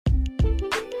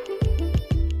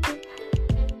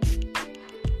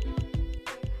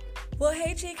Well,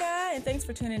 hey, Chica, and thanks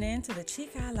for tuning in to the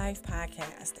Chica Life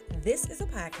Podcast. This is a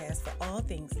podcast for all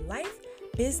things life,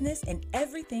 business, and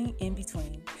everything in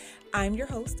between. I'm your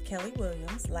host, Kelly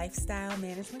Williams, lifestyle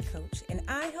management coach, and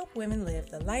I help women live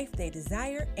the life they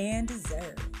desire and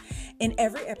deserve. In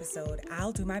every episode,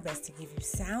 I'll do my best to give you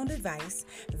sound advice,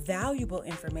 valuable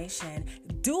information,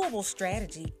 doable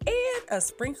strategy, and a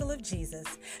sprinkle of Jesus.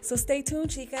 So stay tuned,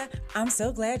 Chica. I'm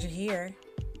so glad you're here.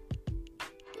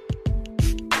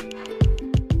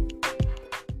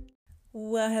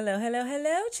 Well,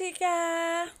 hello,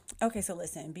 Chica. Okay, so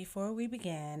listen, before we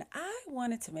begin, I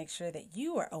wanted to make sure that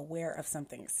you are aware of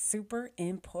something super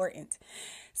important.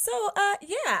 So,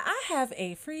 I have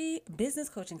a free business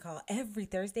coaching call every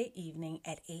Thursday evening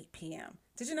at 8 p.m.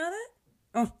 Did you know that?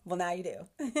 Oh, well, now you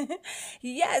do.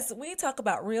 Yes, we talk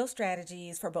about real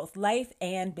strategies for both life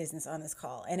and business on this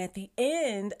call. And at the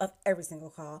end of every single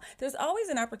call, there's always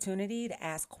an opportunity to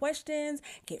ask questions,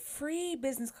 get free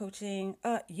business coaching.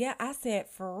 I said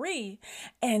free,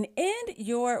 and end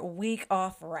your week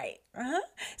off right.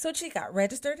 So Chica,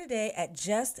 register today at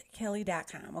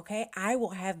justkelly.com. Okay, I will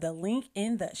have the link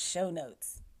in the show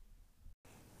notes.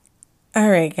 All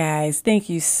right, guys, thank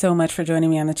you so much for joining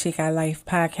me on the Chica Life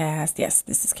Podcast. Yes,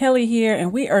 this is Kelly here,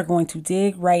 and we are going to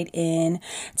dig right in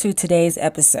to today's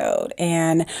episode.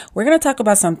 And we're going to talk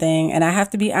about something, and I have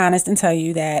to be honest and tell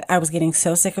you that I was getting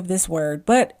so sick of this word,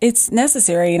 but it's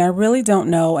necessary, and I really don't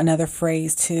know another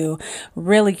phrase to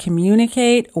really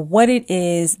communicate what it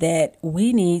is that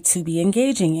we need to be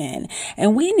engaging in.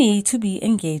 And we need to be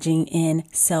engaging in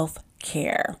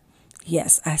self-care.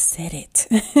 Yes, I said it.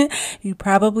 You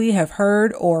probably have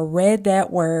heard or read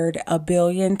that word a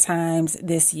billion times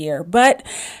this year. But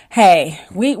hey,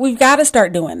 we've got to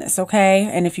start doing this, okay?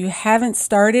 And if you haven't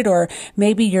started, or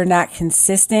maybe you're not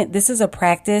consistent, this is a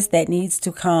practice that needs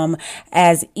to come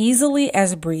as easily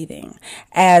as breathing,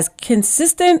 as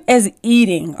consistent as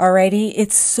eating already.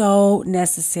 It's so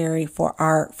necessary for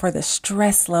the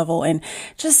stress level and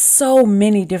just so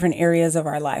many different areas of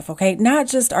our life, okay? Not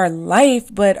just our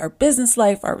life, but our business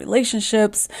life, our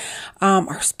relationships,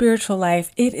 our spiritual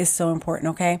life. It is so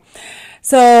important, okay?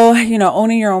 So,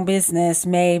 owning your own business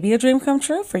may be a dream come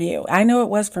true for you. I know it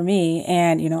was for me.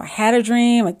 And, I had a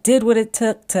dream. I did what it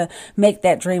took to make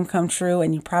that dream come true.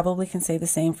 And you probably can say the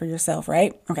same for yourself,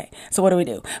 right? Okay. So what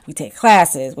do? We take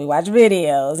classes, we watch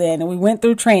videos, and we went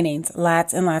through trainings,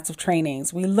 lots and lots of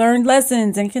trainings. We learned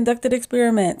lessons and conducted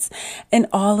experiments. And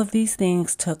all of these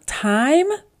things took time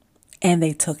and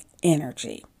they took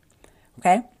energy.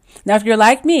 Okay. Now, if you're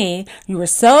like me, you were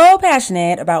so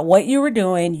passionate about what you were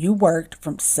doing, you worked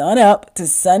from sun up to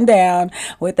sundown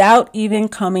without even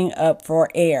coming up for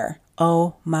air.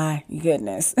 Oh my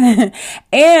goodness.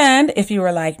 And if you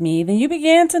were like me, then you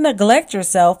began to neglect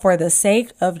yourself for the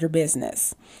sake of your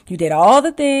business. You did all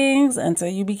the things until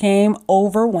you became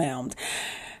overwhelmed.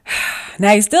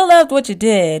 Now, you still loved what you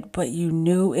did, but you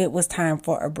knew it was time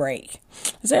for a break.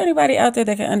 Is there anybody out there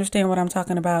that can understand what I'm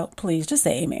talking about? Please just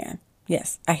say amen.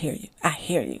 Yes, I hear you. I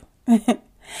hear you.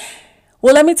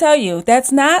 Well, let me tell you,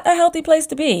 that's not a healthy place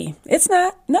to be. It's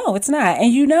not. No, it's not.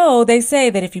 And they say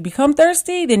that if you become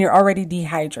thirsty, then you're already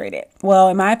dehydrated. Well,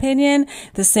 in my opinion,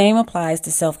 the same applies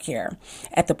to self-care.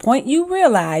 At the point you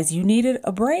realize you needed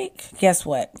a break, guess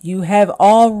what? You have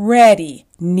already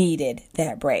needed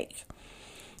that break.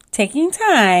 Taking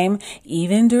time,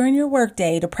 even during your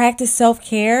workday, to practice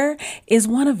self-care is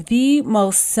one of the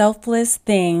most selfless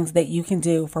things that you can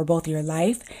do for both your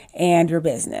life and your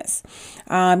business.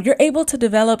 You're able to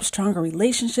develop stronger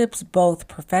relationships, both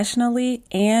professionally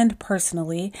and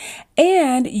personally,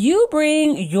 and you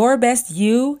bring your best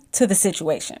you to the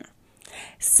situation.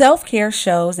 Self-care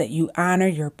shows that you honor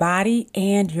your body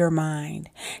and your mind.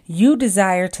 You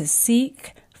desire to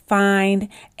seek, find,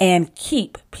 and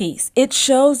keep peace. It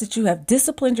shows that you have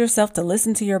disciplined yourself to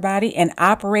listen to your body and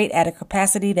operate at a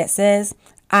capacity that says,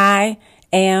 I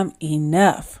am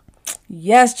enough.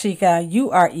 Yes, Chica,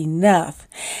 you are enough.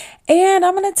 And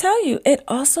I'm going to tell you, it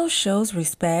also shows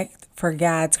respect for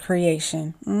God's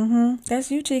creation. That's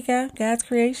you, Chica, God's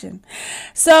creation.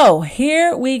 So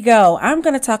here we go. I'm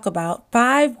going to talk about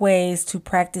 5 ways to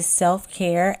practice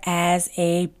self-care as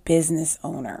a business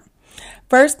owner.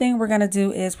 First thing we're going to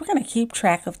do is we're going to keep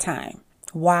track of time.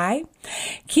 Why?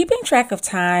 Keeping track of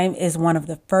time is one of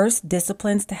the first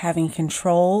disciplines to having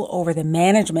control over the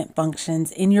management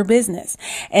functions in your business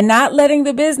and not letting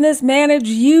the business manage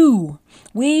you.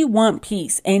 We want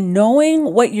peace, and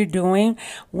knowing what you're doing,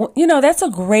 that's a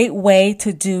great way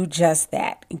to do just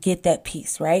that. Get that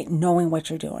peace, right? Knowing what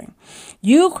you're doing.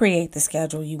 You create the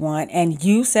schedule you want, and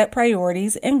you set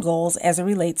priorities and goals as it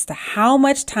relates to how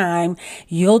much time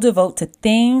you'll devote to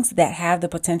things that have the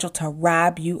potential to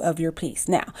rob you of your peace.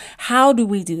 Now, how do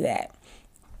we do that?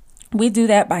 We do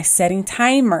that by setting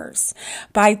timers,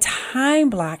 by time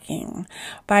blocking,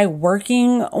 by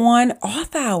working on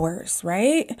off hours,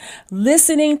 right?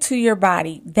 Listening to your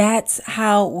body. That's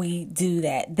how we do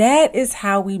that. That is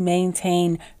how we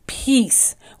maintain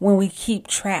peace when we keep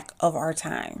track of our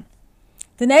time.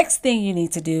 The next thing you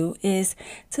need to do is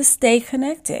to stay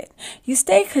connected. You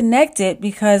stay connected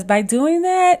because by doing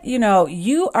that,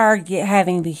 you are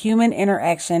having the human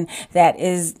interaction that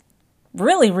is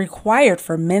really required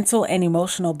for mental and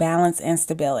emotional balance and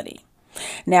stability.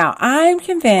 Now, I'm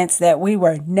convinced that we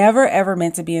were never, ever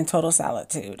meant to be in total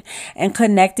solitude, and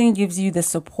connecting gives you the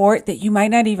support that you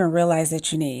might not even realize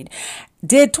that you need.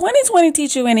 Did 2020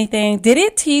 teach you anything? Did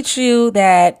it teach you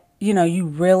that you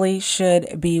really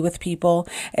should be with people?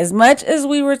 As much as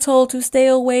we were told to stay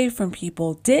away from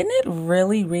people, didn't it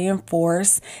really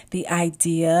reinforce the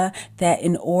idea that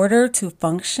in order to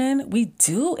function, we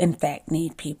do in fact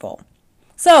need people?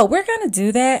 So we're going to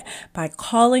do that by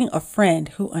calling a friend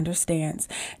who understands.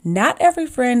 Not every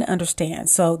friend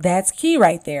understands. So that's key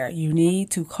right there. You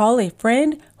need to call a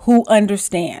friend who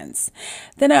understands.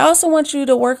 Then I also want you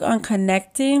to work on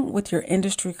connecting with your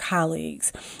industry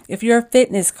colleagues. If you're a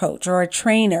fitness coach or a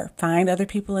trainer, find other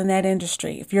people in that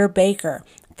industry. If you're a baker,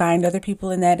 find other people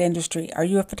in that industry. Are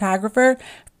you a photographer?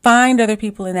 Find other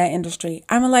people in that industry.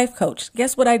 I'm a life coach.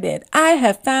 Guess what I did? I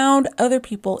have found other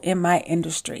people in my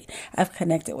industry. I've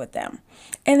connected with them.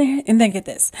 And then get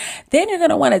this. Then you're going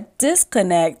to want to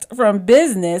disconnect from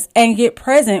business and get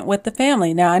present with the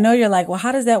family. Now, I know you're like, well,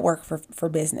 how does that work for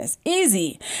business?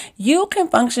 Easy. You can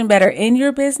function better in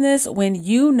your business when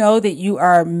you know that you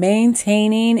are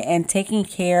maintaining and taking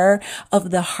care of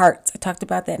the heart. I talked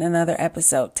about that in another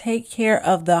episode. Take care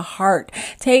of the heart.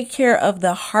 Take care of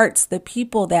the hearts, the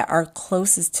people that are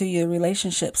closest to you,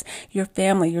 relationships, your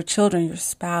family, your children, your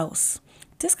spouse.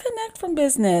 Disconnect from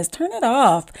business. Turn it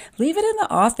off. Leave it in the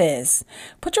office.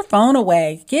 Put your phone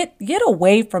away. Get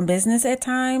away from business at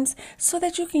times so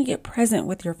that you can get present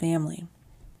with your family.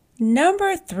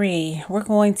 Number 3, we're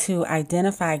going to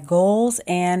identify goals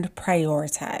and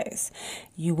prioritize.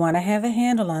 You want to have a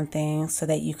handle on things so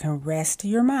that you can rest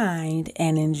your mind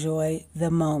and enjoy the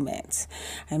moment.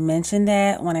 I mentioned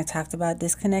that when I talked about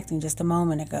disconnecting just a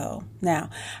moment ago.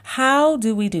 Now, how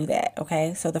do we do that?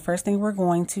 Okay, so the first thing we're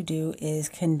going to do is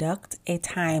conduct a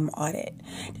time audit.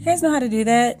 Do you guys know how to do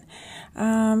that?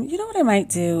 What I might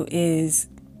do is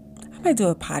I might do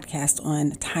a podcast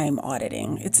on time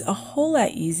auditing. It's a whole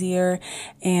lot easier,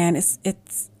 and it's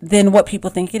than what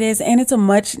people think it is. And it's a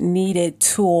much needed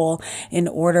tool in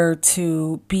order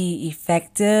to be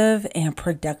effective and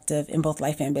productive in both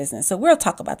life and business. So we'll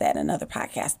talk about that in another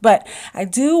podcast. But I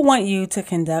do want you to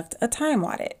conduct a time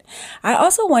audit. I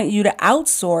also want you to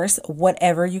outsource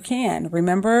whatever you can.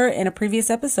 Remember, in a previous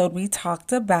episode, we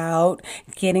talked about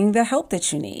getting the help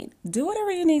that you need. Do whatever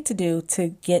you need to do to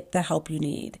get the help you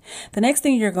need. The next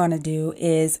thing you're going to do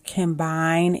is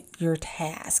combine your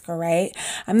task. All right.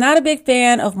 I'm not a big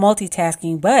fan of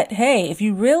multitasking, but hey, if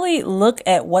you really look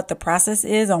at what the process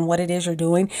is on what it is you're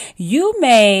doing, you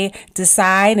may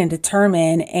decide and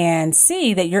determine and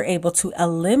see that you're able to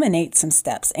eliminate some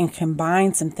steps and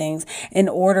combine some things in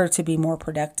order to be more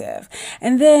productive.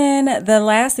 And then the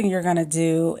last thing you're going to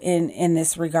do in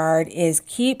this regard is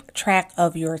keep track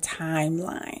of your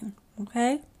timeline.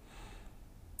 Okay.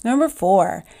 Number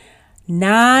 4.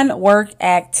 Non-work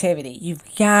activity. You've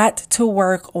got to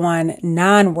work on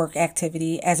non-work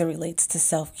activity as it relates to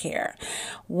self-care.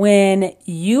 When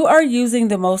you are using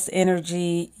the most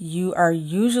energy, you are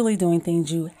usually doing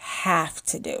things you have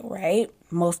to do, right?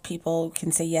 Most people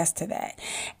can say yes to that.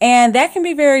 And that can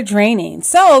be very draining.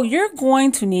 So you're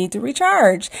going to need to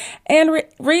recharge. And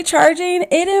recharging,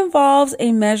 it involves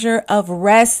a measure of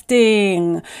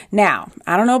resting. Now,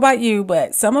 I don't know about you,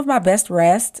 but some of my best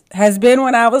rest has been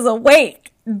when I was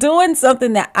awake, doing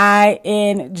something that I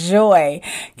enjoy.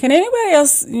 Can anybody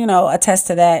else, attest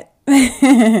to that?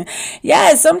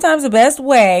 Yes, sometimes the best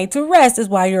way to rest is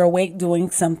while you're awake doing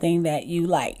something that you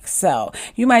like. So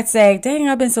you might say, dang,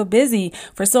 I've been so busy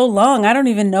for so long, I don't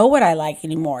even know what I like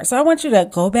anymore. So I want you to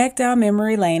go back down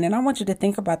memory lane and I want you to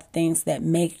think about the things that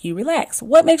make you relax.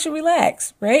 What makes you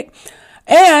relax, right?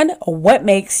 And what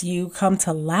makes you come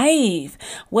to life?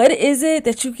 What is it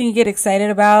that you can get excited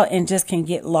about and just can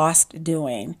get lost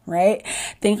doing, right?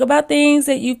 Think about things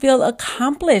that you feel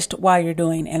accomplished while you're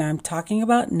doing. And I'm talking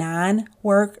about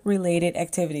non-work related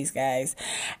activities, guys.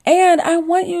 And I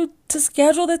want you to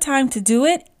schedule the time to do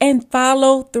it and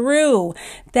follow through.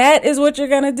 That is what you're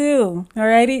going to do.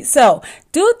 Alrighty. So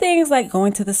do things like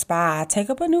going to the spa, take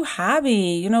up a new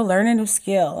hobby, learn a new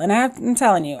skill. And I'm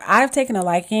telling you, I've taken a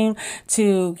liking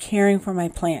to caring for my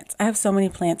plants. I have so many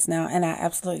plants now and I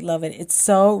absolutely love it. It's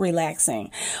so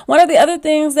relaxing. One of the other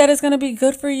things that is going to be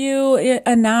good for you,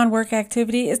 a non-work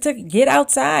activity, is to get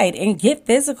outside and get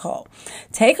physical.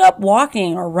 Take up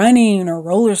walking or running or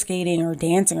roller skating or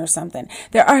dancing or something.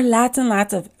 There are lots and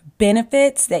lots of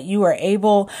benefits that you are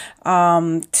able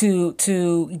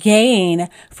to gain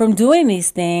from doing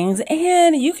these things,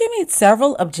 and you can meet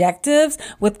several objectives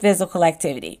with physical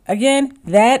activity. Again,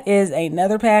 that is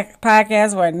another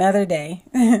podcast for another day.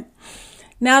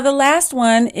 Now, the last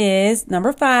one is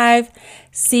number 5,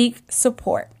 seek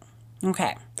support.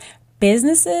 Okay.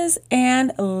 Businesses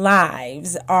and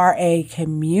lives are a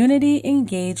community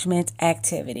engagement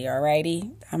activity.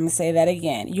 Alrighty. I'm going to say that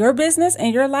again. Your business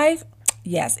and your life,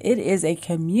 yes, it is a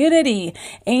community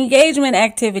engagement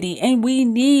activity, and we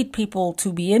need people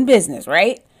to be in business,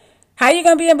 right? How are you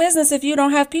going to be in business if you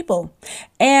don't have people?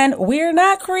 And we're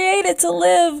not created to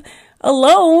live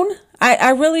alone.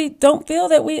 I really don't feel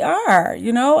that we are.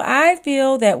 I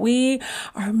feel that we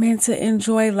are meant to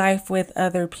enjoy life with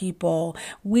other people.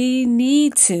 We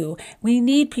need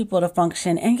people to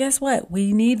function. And guess what?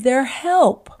 We need their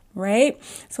help. Right?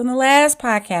 So in the last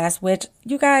podcast, which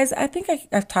you guys, I think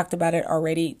I've talked about it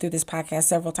already through this podcast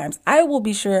several times. I will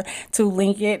be sure to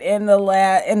link it in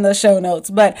the show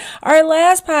notes. But our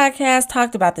last podcast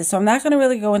talked about this, so I'm not going to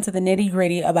really go into the nitty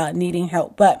gritty about needing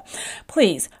help. But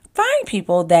please find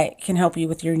people that can help you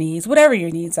with your needs, whatever your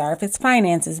needs are. If it's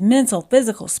finances, mental,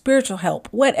 physical, spiritual help,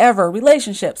 whatever,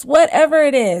 relationships, whatever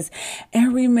it is.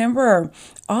 And remember,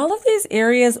 all of these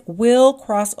areas will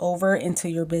cross over into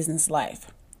your business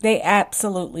life. They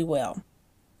absolutely will.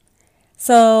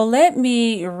 So let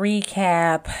me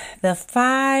recap the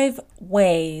 5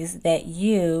 ways that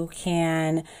you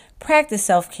can practice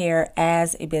self-care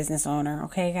as a business owner.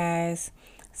 Okay, guys?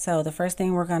 So the first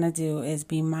thing we're going to do is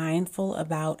be mindful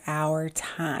about our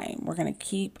time. We're going to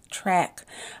keep track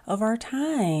of our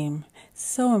time.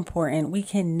 So important. We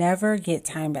can never get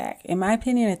time back. In my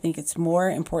opinion, I think it's more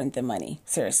important than money.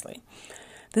 Seriously.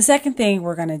 The second thing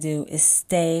we're going to do is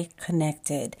stay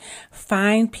connected.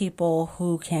 Find people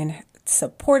who can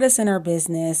support us in our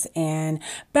business and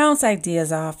bounce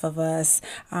ideas off of us.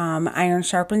 Iron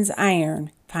sharpens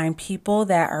iron. Find people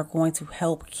that are going to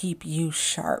help keep you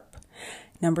sharp.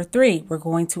 Number 3, we're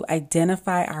going to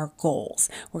identify our goals.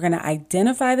 We're going to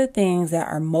identify the things that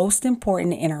are most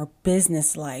important in our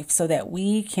business life so that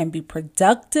we can be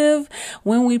productive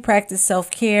when we practice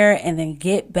self-care and then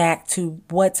get back to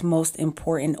what's most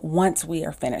important once we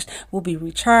are finished. We'll be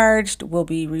recharged, we'll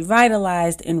be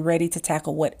revitalized and ready to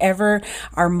tackle whatever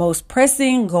our most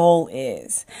pressing goal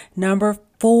is. Number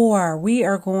 4, we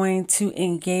are going to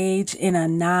engage in a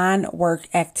non-work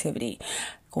activity.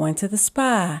 Going to the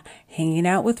spa, hanging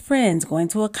out with friends, going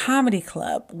to a comedy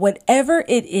club, whatever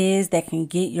it is that can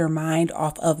get your mind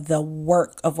off of the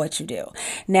work of what you do.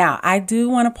 Now, I do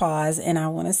want to pause and I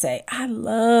want to say, I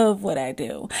love what I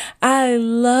do. I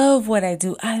love what I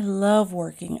do. I love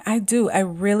working. I do. I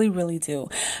really, really do.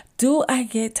 Do I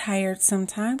get tired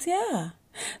sometimes? Yeah.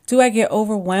 Do I get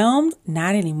overwhelmed?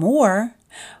 Not anymore.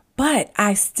 But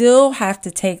I still have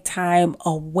to take time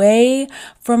away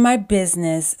from my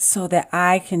business so that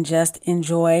I can just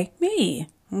enjoy me.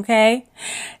 Okay.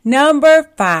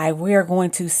 Number 5, we are going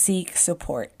to seek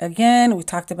support. Again, we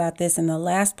talked about this in the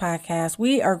last podcast.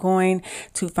 We are going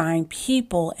to find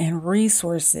people and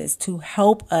resources to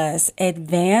help us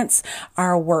advance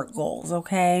our work goals.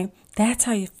 Okay. That's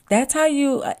how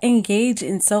you engage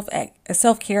in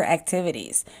self-care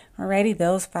activities. Alrighty,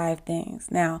 those 5 things.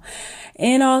 Now,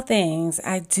 in all things,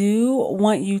 I do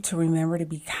want you to remember to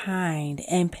be kind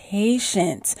and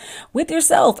patient with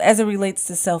yourself as it relates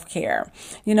to self-care.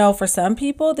 For some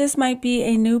people, this might be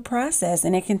a new process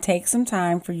and it can take some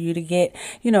time for you to get,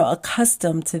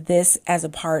 accustomed to this as a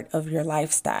part of your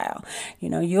lifestyle.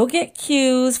 You'll get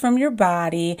cues from your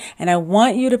body and I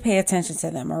want you to pay attention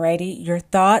to them. Alrighty, your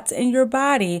thoughts and your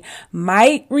body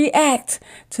might react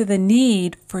to the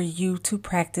need for you to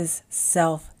practice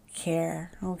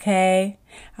self-care. Okay.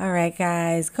 All right,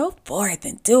 guys, go forth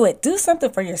and do it. Do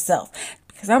something for yourself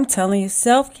because I'm telling you,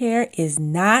 self-care is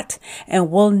not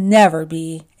and will never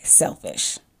be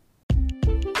selfish.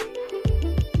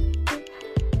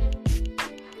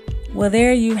 Well,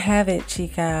 there you have it,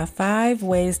 chica. 5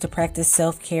 ways to practice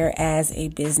self-care as a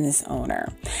business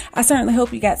owner. I certainly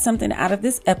hope you got something out of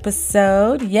this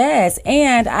episode. Yes,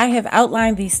 and I have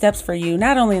outlined these steps for you,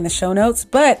 not only in the show notes,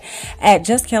 but at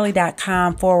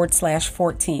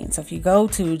justkelly.com/14. So if you go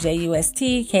to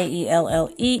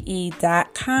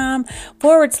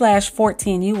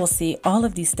justkellee.com/14, you will see all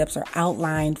of these steps are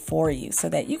outlined for you so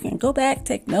that you can go back,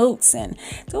 take notes, and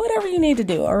do whatever you need to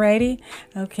do. Alrighty?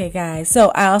 Okay, guys.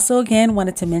 So I also again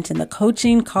wanted to mention the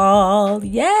coaching call.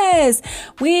 Yes,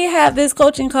 we have this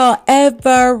coaching call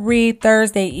every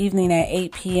Thursday evening at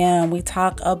 8 p.m. We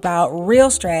talk about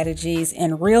real strategies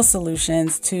and real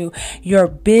solutions to your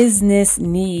business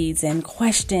needs and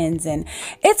questions. And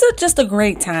it's just a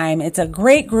great time. It's a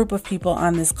great group of people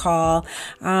on this call.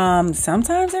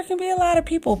 Sometimes there can be a lot of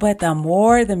people, but the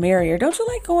more the merrier. Don't you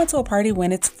like going to a party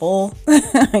when it's full?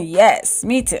 Yes,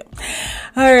 me too.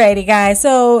 Alrighty, guys.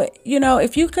 So,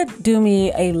 if you could do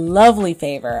me a lovely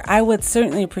favor, I would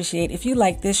certainly appreciate if you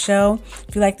like this show,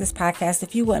 if you like this podcast,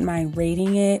 if you wouldn't mind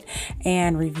rating it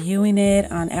and reviewing it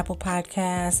on Apple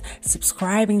Podcasts,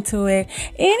 subscribing to it.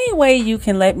 Any way you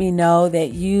can let me know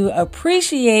that you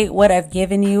appreciate what I've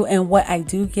given you and what I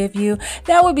do give you,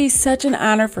 that would be such an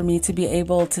honor for me to be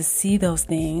able to see those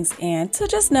things and to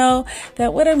just know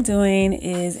that what I'm doing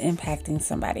is impacting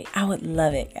somebody. I would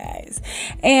love it, guys.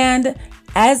 And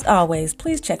as always,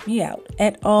 please check me out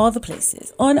at all the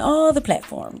places, on all the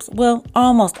platforms. Well,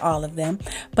 almost all of them,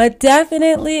 but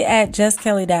definitely at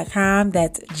justkellee.com.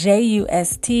 That's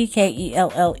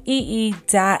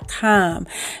JustKellee.com.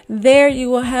 There you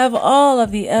will have all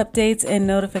of the updates and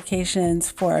notifications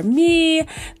for me,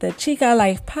 the Chica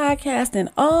Life podcast, and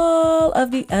all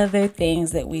of the other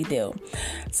things that we do.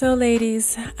 So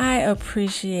ladies, I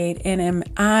appreciate and am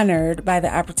honored by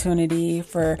the opportunity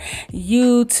for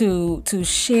you to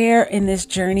share in this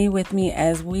journey with me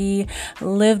as we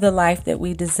live the life that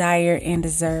we desire and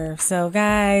deserve. So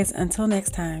guys, until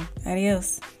next time,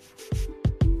 adios.